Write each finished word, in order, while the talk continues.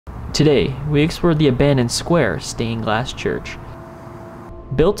Today, we explore the abandoned square stained glass church.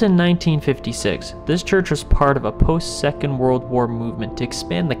 Built in 1956, this church was part of a post-Second World War movement to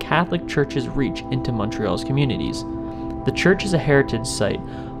expand the Catholic Church's reach into Montreal's communities. The church is a heritage site,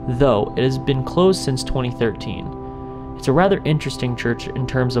 though it has been closed since 2013. It's a rather interesting church in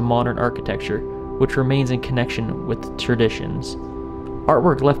terms of modern architecture, which remains in connection with traditions.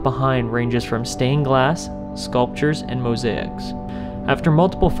 Artwork left behind ranges from stained glass, sculptures, and mosaics. After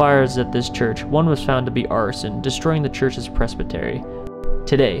multiple fires at this church, one was found to be arson, destroying the church's presbytery.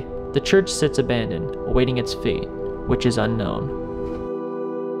 Today, the church sits abandoned, awaiting its fate, which is unknown.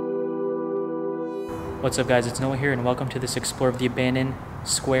 What's up guys, it's Noah here and welcome to this explore of the abandoned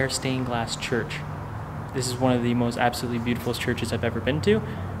square stained glass church. This is one of the most absolutely beautiful churches I've ever been to,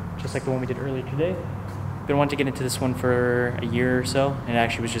 just like the one we did earlier today. Been wanting to get into this one for a year or so, and it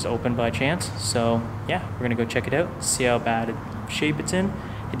actually was just open by chance. So yeah, we're gonna go check it out, see how bad shape it's in.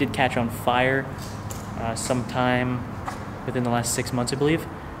 It did catch on fire sometime within the last 6 months, I believe.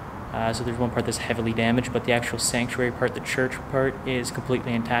 So there's one part that's heavily damaged, but the actual sanctuary part, the church part, is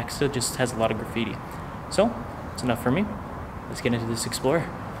completely intact. Still just has a lot of graffiti. So that's enough for me. Let's get into this explore.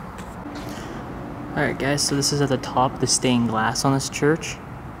 Alright guys, so this is at the top, the stained glass on this church.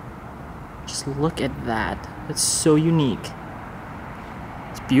 Just look at that. It's so unique.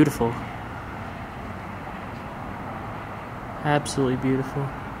 It's beautiful. Absolutely beautiful.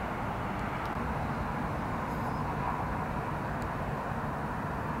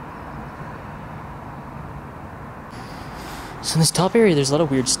 So in this top area, there's a lot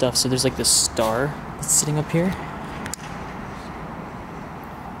of weird stuff. So there's like this star that's sitting up here.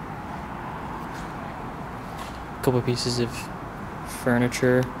 A couple of pieces of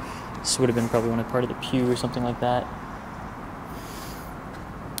furniture. This would have been probably part of the pew or something like that.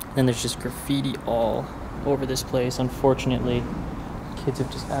 Then there's just graffiti all over this place. Unfortunately, kids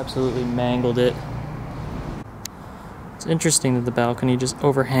have just absolutely mangled it. It's interesting that the balcony just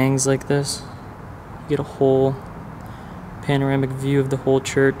overhangs like this. You get a whole panoramic view of the whole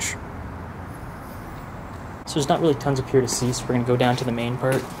church. So there's not really tons up here to see, so we're gonna go down to the main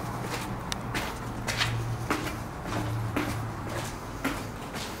part.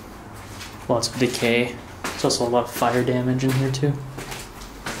 Lots of decay. There's also a lot of fire damage in here too.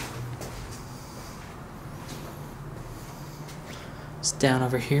 It's down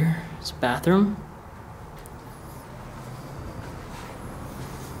over here. It's a bathroom.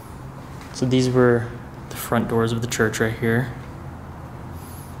 So these were the front doors of the church right here.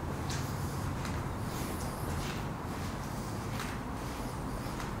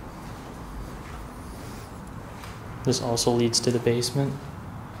 This also leads to the basement,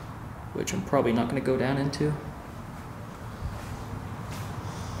 which I'm probably not going to go down into.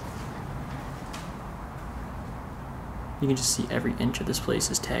 You can just see every inch of this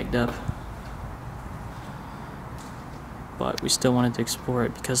place is tagged up. But we still wanted to explore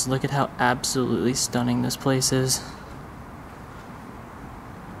it because look at how absolutely stunning this place is.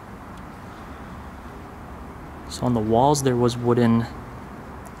 So on the walls there was wooden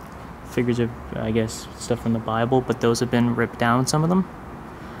figures of, I guess, stuff from the Bible, but those have been ripped down, some of them.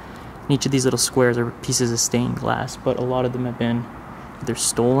 And each of these little squares are pieces of stained glass, but a lot of them have been either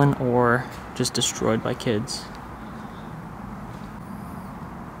stolen or just destroyed by kids.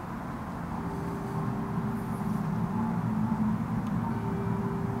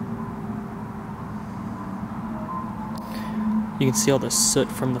 You can see all the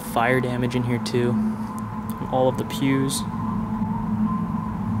soot from the fire damage in here too, and all of the pews.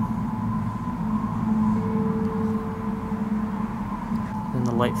 And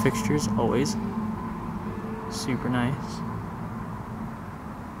the light fixtures, always super nice.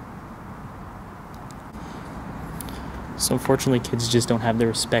 So unfortunately kids just don't have the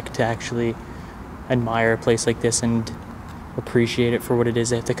respect to actually admire a place like this and appreciate it for what it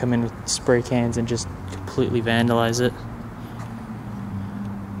is. They have to come in with spray cans and just completely vandalize it.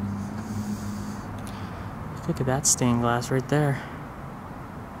 Look at that stained glass right there.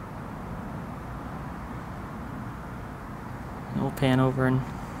 And we'll pan over and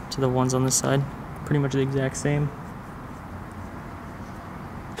to the ones on this side. Pretty much the exact same.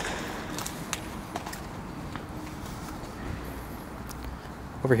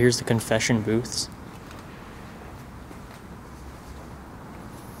 Over here's the confession booths.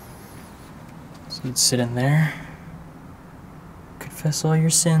 So you'd sit in there, confess all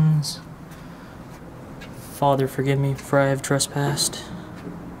your sins. Father, forgive me for I have trespassed.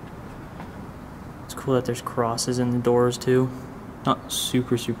 It's cool that there's crosses in the doors too. Not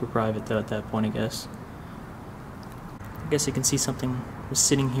super private though at that point, I guess. I guess you can see something was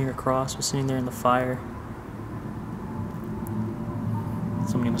sitting here, a cross was sitting there in the fire.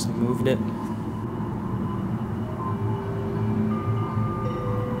 Somebody must have moved it.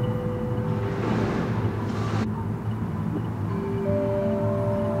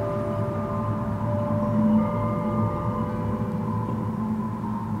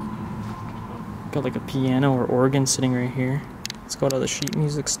 Got like a piano or organ sitting right here. It's got all the sheet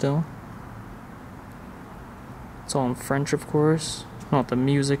music still. It's all in French, of course. Not the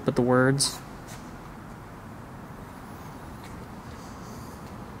music, but the words.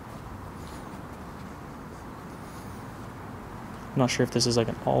 I'm not sure if this is like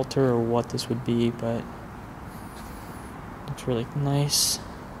an altar or what this would be, but it's really nice.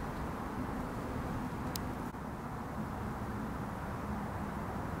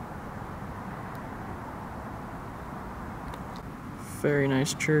 Very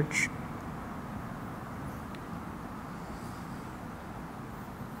nice church.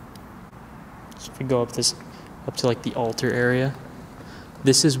 So if we go up to like the altar area,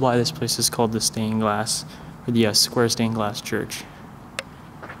 this is why this place is called the stained glass, or the square stained glass church.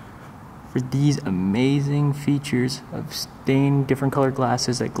 For these amazing features of stained different colored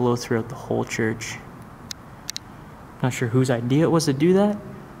glasses that glow throughout the whole church. Not sure whose idea it was to do that.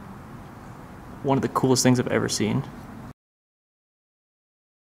 One of the coolest things I've ever seen.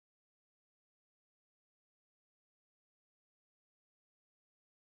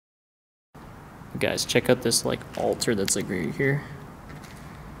 Guys, check out this like altar that's like right here.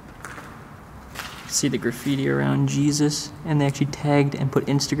 See the graffiti around Jesus, and they actually tagged and put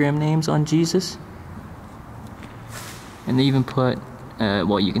Instagram names on Jesus. And they even put,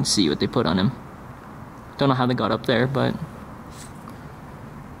 well, you can see what they put on him. Don't know how they got up there, but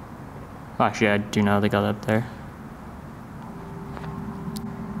actually I do know how they got up there.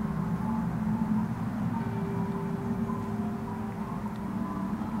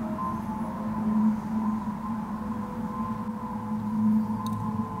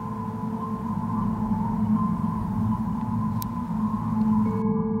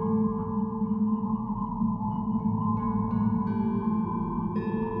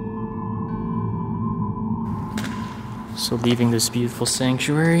 So leaving this beautiful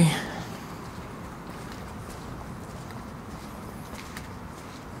sanctuary.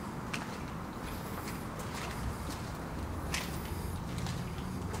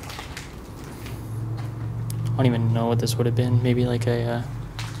 I don't even know what this would have been. Maybe like a,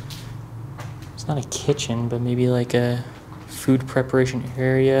 it's not a kitchen, but maybe like a food preparation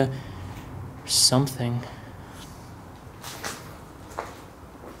area or something.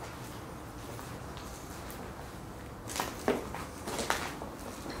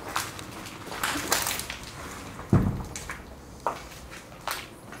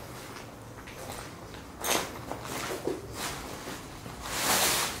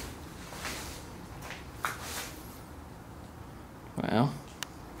 Well,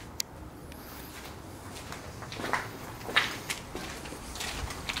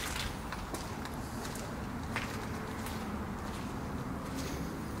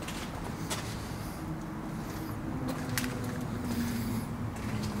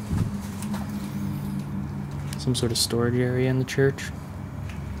 some sort of storage area in the church.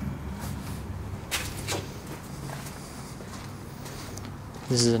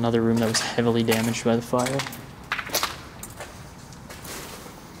 This is another room that was heavily damaged by the fire.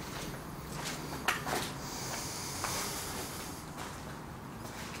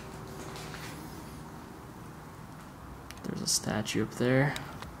 There's a statue up there.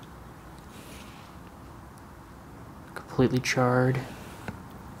 Completely charred.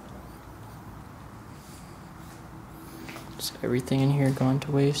 Just everything in here gone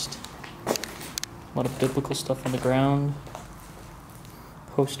to waste. A lot of biblical stuff on the ground.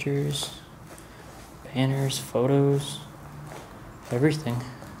 Posters, banners, photos, everything.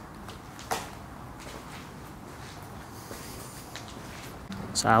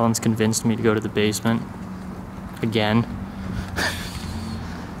 So Alan's convinced me to go to the basement. Again.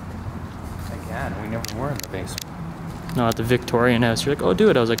 Again? We never were in the basement. No, at the Victorian house. You're like, oh, do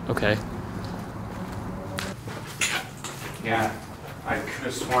it. I was like, okay. Yeah, I could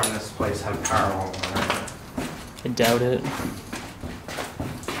have sworn this place had power over it. I doubt it.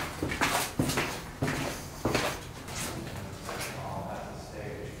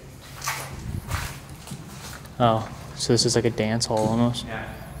 Oh, so this is like a dance hall almost? Yeah.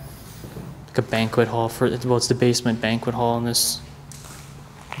 Like a banquet hall for, well, it's the basement banquet hall in this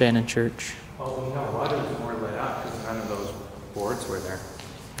abandoned church. Well, you know what? It was more lit up because none of those boards were there.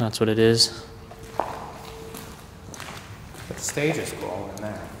 That's what it is. But the stage is cool in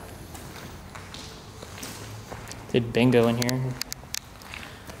there. Did bingo in here.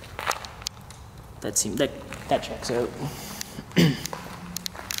 That checks out.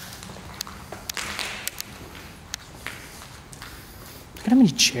 at how many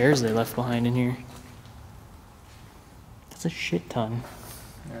chairs they left behind in here. That's a shit ton.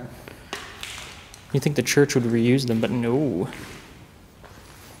 Yeah. You'd think the church would reuse them, but no.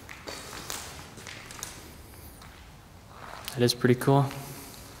 That is pretty cool.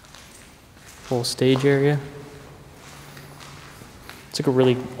 Whole stage area. It's like a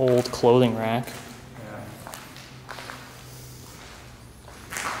really old clothing rack.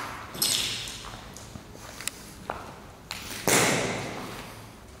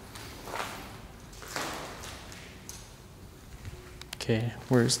 Okay,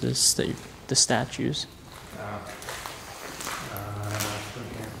 where's this? The statues.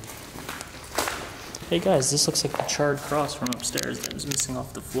 Hey guys, this looks like the charred cross from upstairs that was missing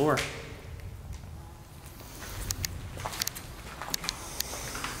off the floor.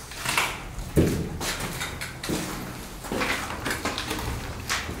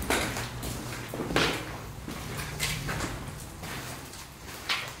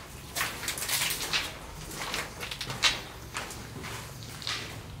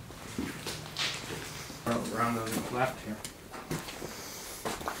 Around on the left here.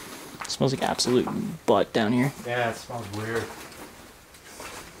 It smells like absolute butt down here. Yeah, it smells weird.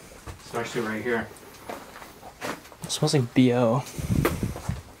 Especially right here. It smells like BO.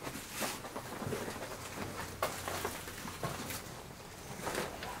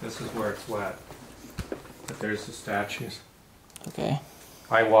 This is where it's wet. But there's the statues. Okay.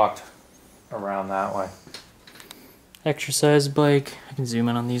 I walked around that way. Exercise bike. I can zoom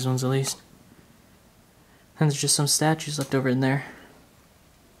in on these ones at least. And there's just some statues left over in there.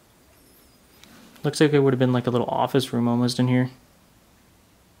 Looks like it would have been like a little office room almost in here.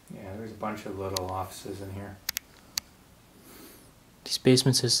 Yeah, there's a bunch of little offices in here. These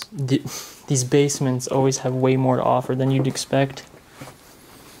basements always have way more to offer than you'd expect.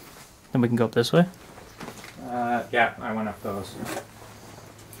 Then we can go up this way. Yeah, I went up those.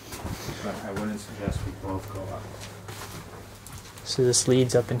 But I wouldn't suggest we both go up. So this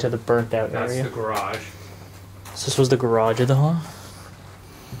leads up into the burnt out That's area. the garage. So this was the garage of the home?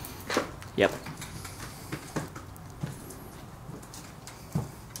 Yep.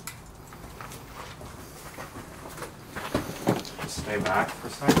 Stay back for a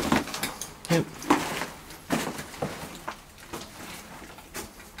second. Yep.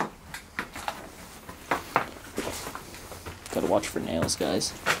 Gotta watch for nails,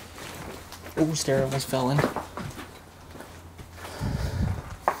 guys. Oh, stair almost fell in.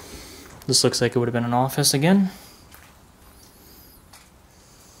 This looks like it would have been an office again.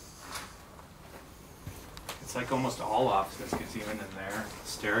 It's like almost all offices, because even in there,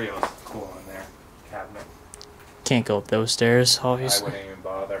 stereo's cool in there. Cabinet. Can't go up those stairs, I obviously. wouldn't even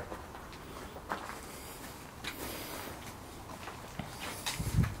bother.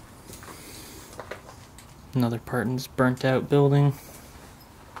 Another part in this burnt out building.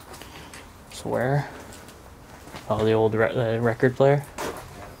 So where? Oh, the old record player.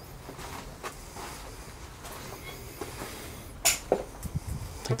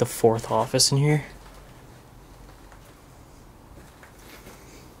 It's like the fourth office in here.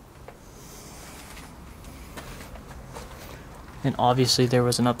 And obviously there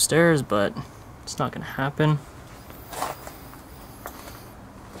was an upstairs, but it's not gonna happen.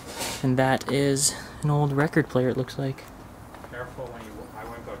 And that is an old record player, it looks like. Careful when you... I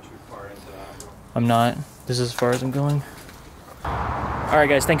wouldn't go too far into that. I'm not. This is as far as I'm going. Alright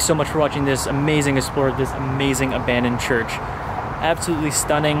guys, thanks so much for watching this amazing explore of this amazing abandoned church. Absolutely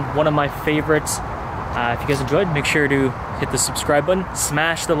stunning, one of my favorites. If you guys enjoyed, make sure to hit the subscribe button,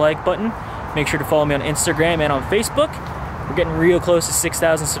 smash the like button. Make sure to follow me on Instagram and on Facebook. We're getting real close to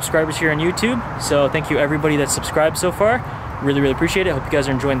 6,000 subscribers here on YouTube. So thank you everybody that's subscribed so far. Really, really appreciate it. Hope you guys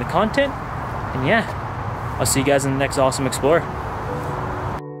are enjoying the content. And yeah, I'll see you guys in the next awesome Explorer.